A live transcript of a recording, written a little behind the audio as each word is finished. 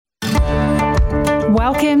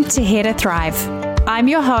Welcome to Here to Thrive. I'm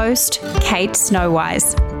your host, Kate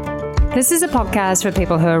Snowwise. This is a podcast for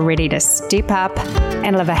people who are ready to step up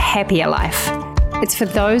and live a happier life. It's for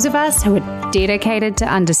those of us who are dedicated to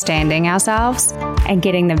understanding ourselves and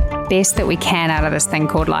getting the best that we can out of this thing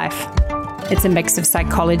called life. It's a mix of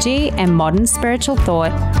psychology and modern spiritual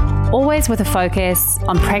thought, always with a focus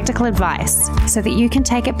on practical advice so that you can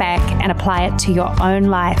take it back and apply it to your own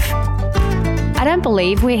life. I don't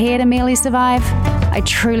believe we're here to merely survive. I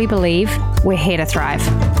truly believe we're here to thrive.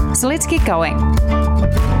 So let's get going.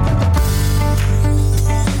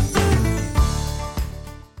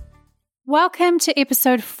 Welcome to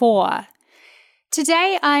episode 4.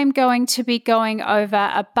 Today I'm going to be going over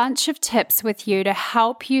a bunch of tips with you to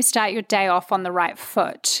help you start your day off on the right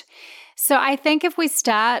foot. So I think if we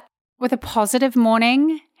start with a positive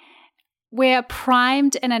morning, we're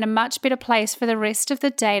primed and in a much better place for the rest of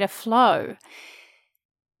the day to flow,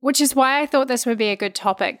 which is why I thought this would be a good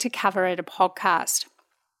topic to cover at a podcast.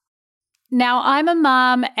 Now, I'm a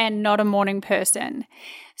mom and not a morning person,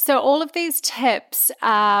 so all of these tips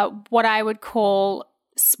are what I would call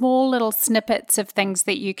small little snippets of things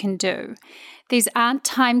that you can do. These aren't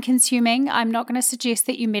time-consuming. I'm not going to suggest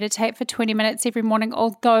that you meditate for 20 minutes every morning,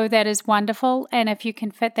 although that is wonderful, and if you can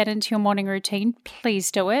fit that into your morning routine, please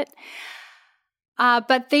do it.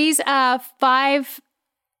 But these are 5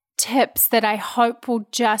 tips that I hope will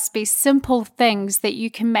just be simple things that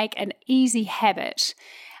you can make an easy habit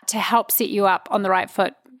to help set you up on the right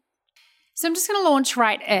foot. So I'm just going to launch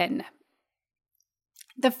right in.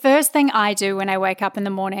 The first thing I do when I wake up in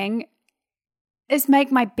the morning is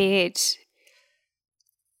make my bed.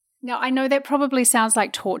 Now, I know that probably sounds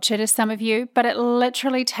like torture to some of you, but it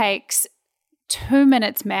literally takes 2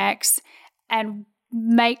 minutes max and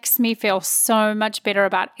makes me feel so much better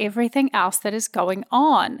about everything else that is going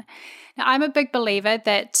on. Now, I'm a big believer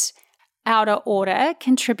that outer order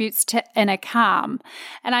contributes to inner calm.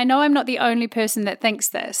 And I know I'm not the only person that thinks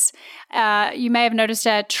this. You may have noticed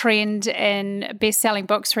a trend in best-selling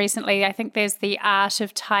books recently. I think there's The Art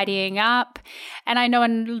of Tidying Up. And I know a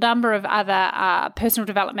number of other personal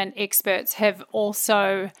development experts have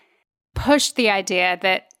also pushed the idea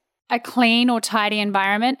that a clean or tidy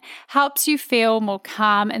environment helps you feel more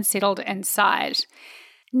calm and settled inside.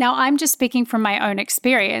 Now, I'm just speaking from my own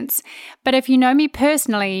experience, but if you know me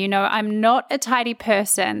personally, you know I'm not a tidy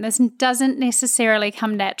person. This doesn't necessarily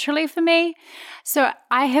come naturally for me. So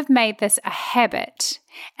I have made this a habit,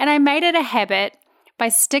 and I made it a habit by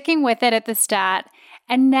sticking with it at the start.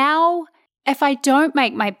 And now, if I don't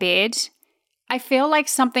make my bed, I feel like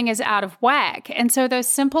something is out of whack. And so those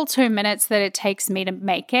simple 2 minutes that it takes me to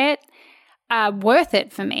make it are worth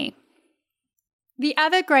it for me. The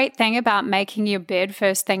other great thing about making your bed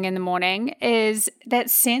first thing in the morning is that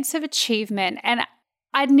sense of achievement. And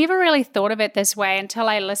I'd never really thought of it this way until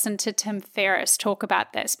I listened to Tim Ferriss talk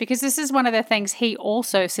about this, because this is one of the things he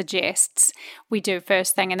also suggests we do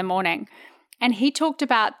first thing in the morning. And he talked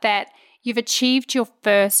about that you've achieved your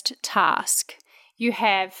first task. You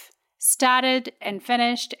have started and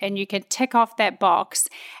finished, and you can tick off that box.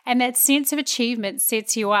 And that sense of achievement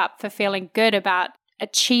sets you up for feeling good about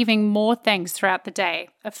achieving more things throughout the day,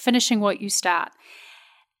 of finishing what you start.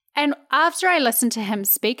 And after I listened to him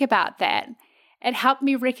speak about that, it helped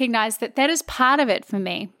me recognize that that is part of it for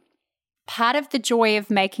me. Part of the joy of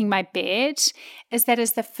making my bed is that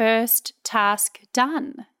is the first task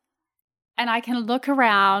done. And I can look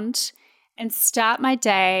around and start my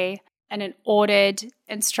day in an ordered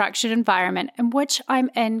and structured environment in which I'm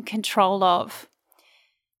in control of.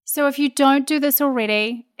 So if you don't do this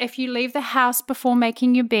already, if you leave the house before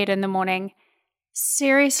making your bed in the morning,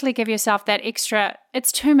 seriously give yourself that extra,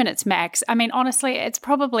 it's 2 minutes max. I mean, honestly, it's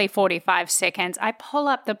probably 45 seconds. I pull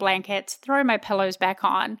up the blankets, throw my pillows back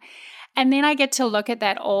on, and then I get to look at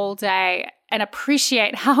that all day and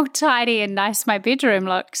appreciate how tidy and nice my bedroom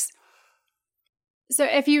looks. So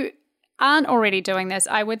if you aren't already doing this,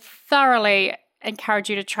 I would thoroughly encourage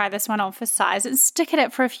you to try this one on for size and stick at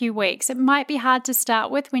it for a few weeks. It might be hard to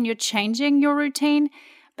start with when you're changing your routine,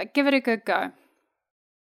 but give it a good go.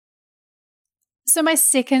 So my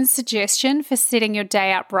second suggestion for setting your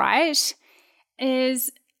day up right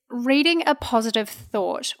is reading a positive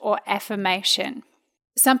thought or affirmation.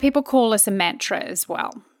 Some people call this a mantra as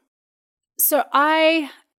well. So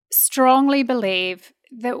I strongly believe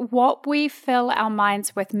that what we fill our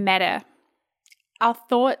minds with matter. Our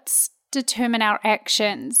thoughts determine our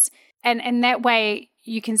actions, and in that way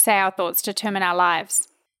you can say our thoughts determine our lives.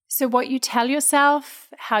 So what you tell yourself,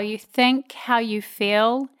 how you think, how you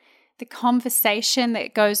feel, the conversation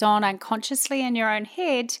that goes on unconsciously in your own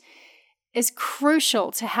head is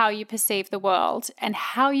crucial to how you perceive the world and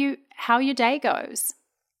how your day goes.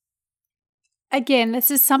 Again, this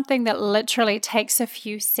is something that literally takes a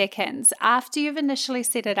few seconds after you've initially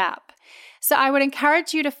set it up. So I would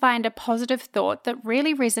encourage you to find a positive thought that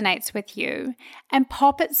really resonates with you and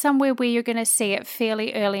pop it somewhere where you're going to see it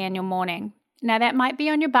fairly early in your morning. Now, that might be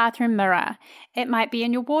on your bathroom mirror. It might be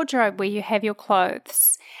in your wardrobe where you have your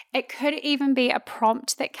clothes. It could even be a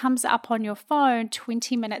prompt that comes up on your phone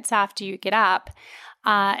 20 minutes after you get up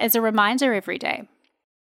as a reminder every day.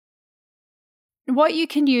 What you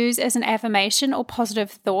can use as an affirmation or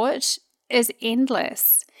positive thought is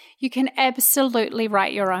endless. You can absolutely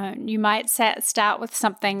write your own. You might start with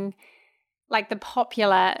something like the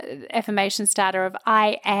popular affirmation starter of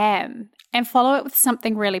I am, and follow it with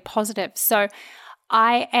something really positive. So,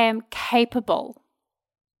 I am capable.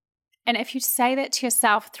 And if you say that to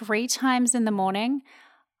yourself 3 times in the morning,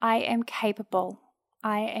 I am capable.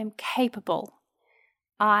 I am capable.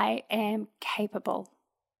 I am capable.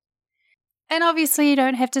 And obviously, you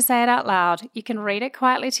don't have to say it out loud. You can read it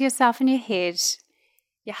quietly to yourself in your head.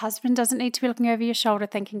 Your husband doesn't need to be looking over your shoulder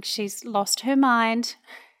thinking she's lost her mind.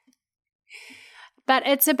 But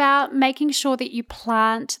it's about making sure that you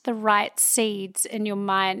plant the right seeds in your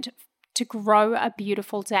mind to grow a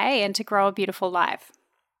beautiful day and to grow a beautiful life.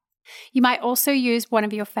 You might also use one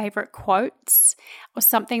of your favorite quotes or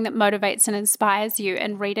something that motivates and inspires you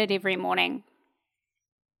and read it every morning.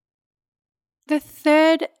 The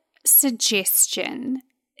third suggestion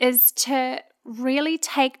is to really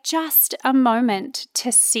take just a moment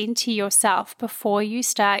to center yourself before you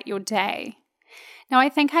start your day. Now, I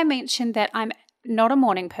think I mentioned that I'm not a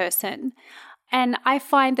morning person, and I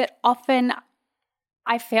find that often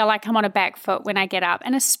I feel like I'm on a back foot when I get up,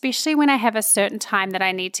 and especially when I have a certain time that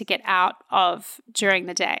I need to get out of during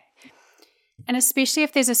the day. And especially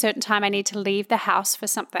if there's a certain time I need to leave the house for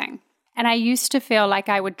something. And I used to feel like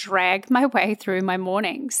I would drag my way through my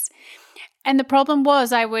mornings. And the problem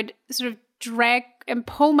was I would sort of drag and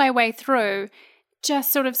pull my way through,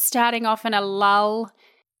 just sort of starting off in a lull,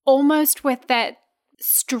 almost with that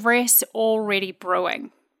stress already brewing.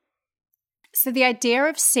 So the idea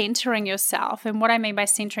of centering yourself, and what I mean by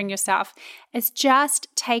centering yourself, is just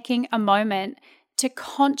taking a moment to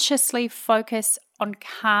consciously focus on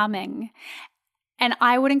calming. And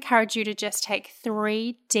I would encourage you to just take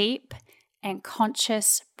 3 deep and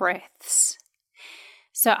conscious breaths.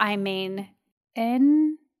 So I mean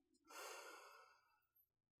in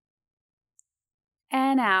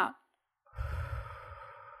and out.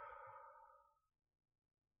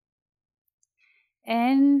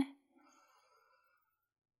 In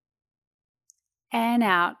and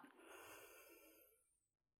out.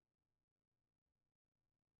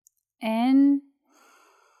 In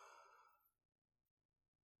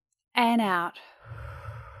and out.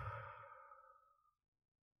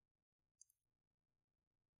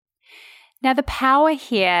 Now, the power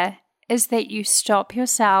here is that you stop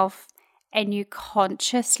yourself and you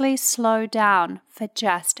consciously slow down for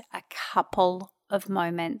just a couple of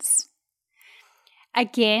moments.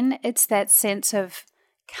 Again, it's that sense of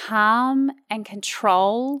calm and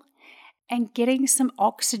control and getting some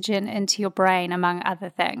oxygen into your brain, among other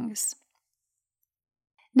things.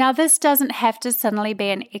 Now, this doesn't have to suddenly be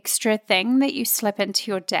an extra thing that you slip into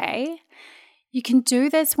your day. You can do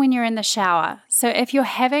this when you're in the shower. So if you're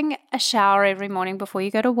having a shower every morning before you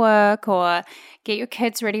go to work or get your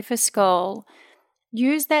kids ready for school,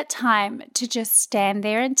 use that time to just stand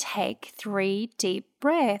there and take 3 deep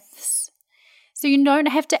breaths. So you don't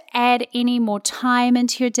have to add any more time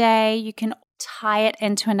into your day. You can tie it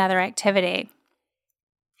into another activity.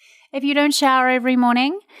 If you don't shower every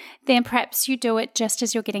morning, then perhaps you do it just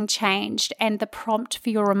as you're getting changed. And the prompt for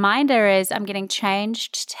your reminder is, I'm getting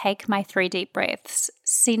changed, take my 3 deep breaths,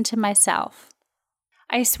 center myself.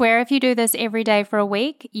 I swear if you do this every day for a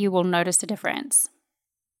week, you will notice a difference.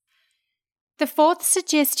 The 4th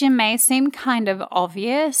suggestion may seem kind of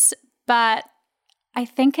obvious, but I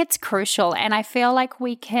think it's crucial, and I feel like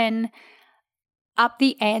we can up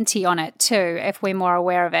the ante on it too if we're more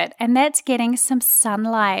aware of it, and that's getting some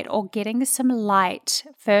sunlight or getting some light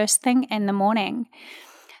first thing in the morning.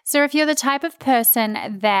 So if you're the type of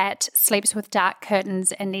person that sleeps with dark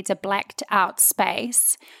curtains and needs a blacked out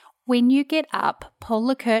space, when you get up, pull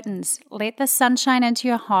the curtains, let the sunshine into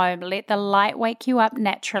your home, let the light wake you up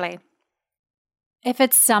naturally. If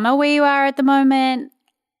it's summer where you are at the moment,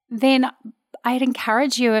 then I'd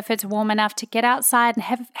encourage you, if it's warm enough, to get outside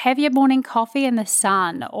and have your morning coffee in the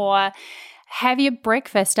sun, or have your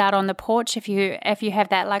breakfast out on the porch if you have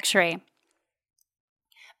that luxury.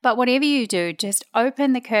 But whatever you do, just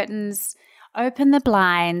open the curtains, open the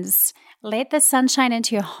blinds, Let the sunshine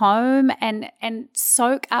into your home and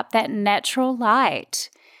soak up that natural light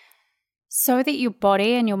so that your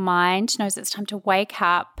body and your mind knows it's time to wake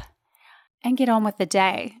up and get on with the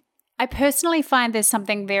day. I personally find there's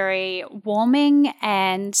something very warming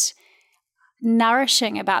and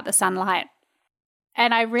nourishing about the sunlight.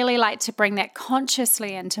 And I really like to bring that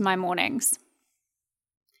consciously into my mornings.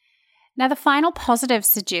 Now, the final positive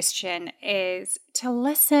suggestion is to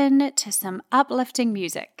listen to some uplifting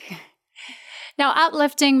music. Now,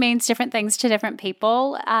 uplifting means different things to different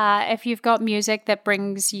people. If you've got music that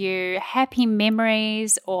brings you happy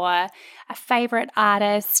memories or a favorite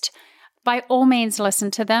artist, by all means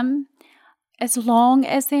listen to them, as long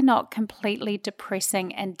as they're not completely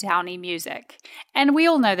depressing and downy music. And we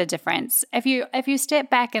all know the difference. If you step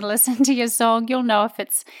back and listen to your song, you'll know if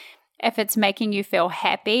it's making you feel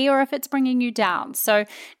happy or if it's bringing you down. So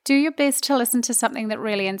do your best to listen to something that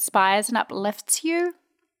really inspires and uplifts you.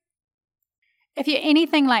 If you're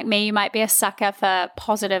anything like me, you might be a sucker for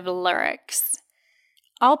positive lyrics.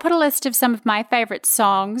 I'll put a list of some of my favorite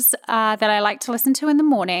songs that I like to listen to in the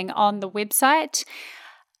morning on the website.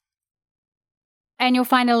 And you'll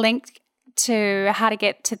find a link to how to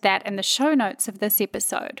get to that in the show notes of this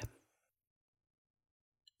episode.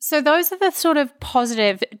 So those are the sort of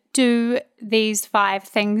positive, do these 5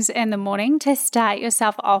 things in the morning to start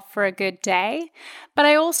yourself off for a good day. But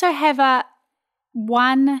I also have a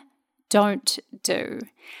one don't do.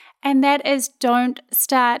 And that is, don't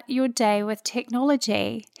start your day with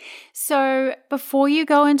technology. So before you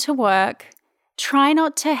go into work, try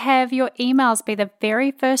not to have your emails be the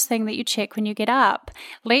very first thing that you check when you get up.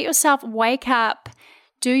 Let yourself wake up,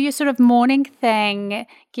 do your sort of morning thing,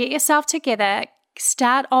 get yourself together,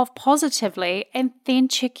 start off positively, and then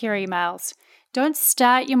check your emails. Don't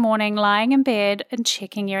start your morning lying in bed and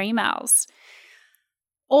checking your emails.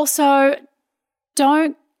 Also,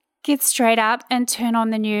 don't get straight up and turn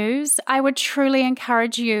on the news. I would truly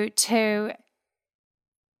encourage you to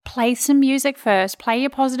play some music first, play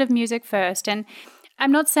your positive music first. And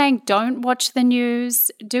I'm not saying don't watch the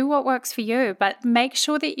news, do what works for you, but make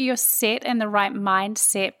sure that you're set in the right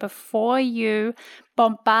mindset before you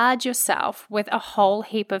bombard yourself with a whole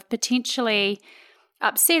heap of potentially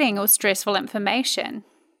upsetting or stressful information.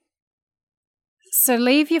 So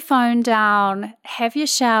leave your phone down, have your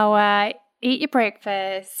shower, eat your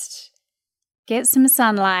breakfast, get some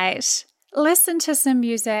sunlight, listen to some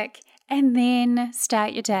music, and then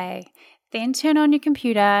start your day. Then turn on your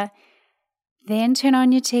computer, then turn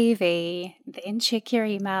on your TV, then check your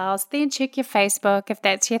emails, then check your Facebook if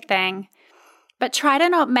that's your thing. But try to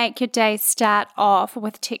not make your day start off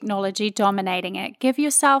with technology dominating it. Give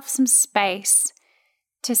yourself some space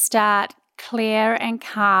to start clear and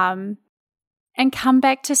calm and come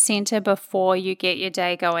back to center before you get your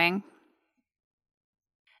day going.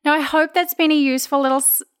 Now, I hope that's been a useful little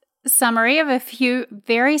summary of a few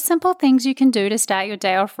very simple things you can do to start your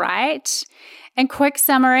day off right. And quick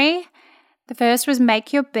summary, the first was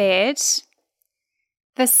make your bed.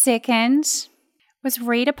 The second was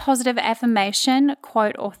read a positive affirmation,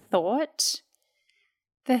 quote, or thought.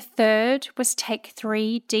 The third was take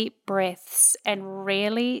 3 deep breaths and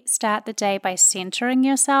really start the day by centering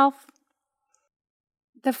yourself.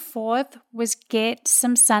 The fourth was get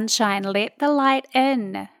some sunshine, let the light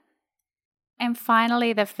in. And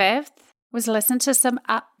finally, the fifth was listen to some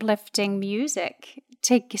uplifting music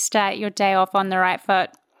to start your day off on the right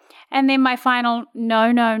foot. And then my final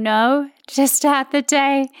no to start the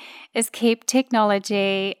day is keep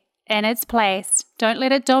technology in its place. Don't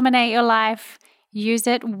let it dominate your life. Use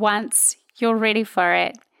it once you're ready for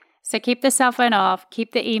it. So keep the cell phone off,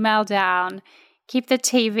 keep the email down, keep the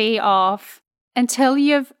TV off until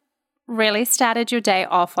you've really started your day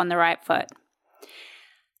off on the right foot.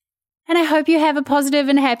 And I hope you have a positive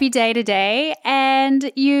and happy day today,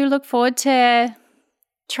 and you look forward to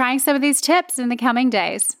trying some of these tips in the coming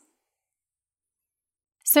days.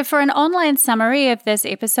 So for an online summary of this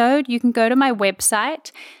episode, you can go to my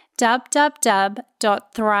website,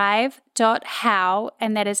 www.thrive.how,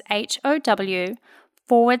 and that is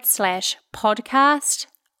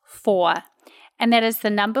HOW/podcast4, and that is the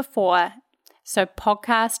number 4, so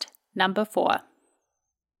podcast number 4.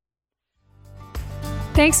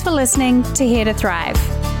 Thanks for listening to Here to Thrive.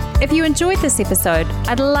 If you enjoyed this episode,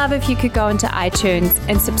 I'd love if you could go into iTunes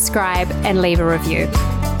and subscribe and leave a review.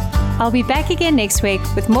 I'll be back again next week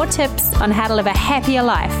with more tips on how to live a happier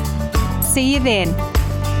life. See you then.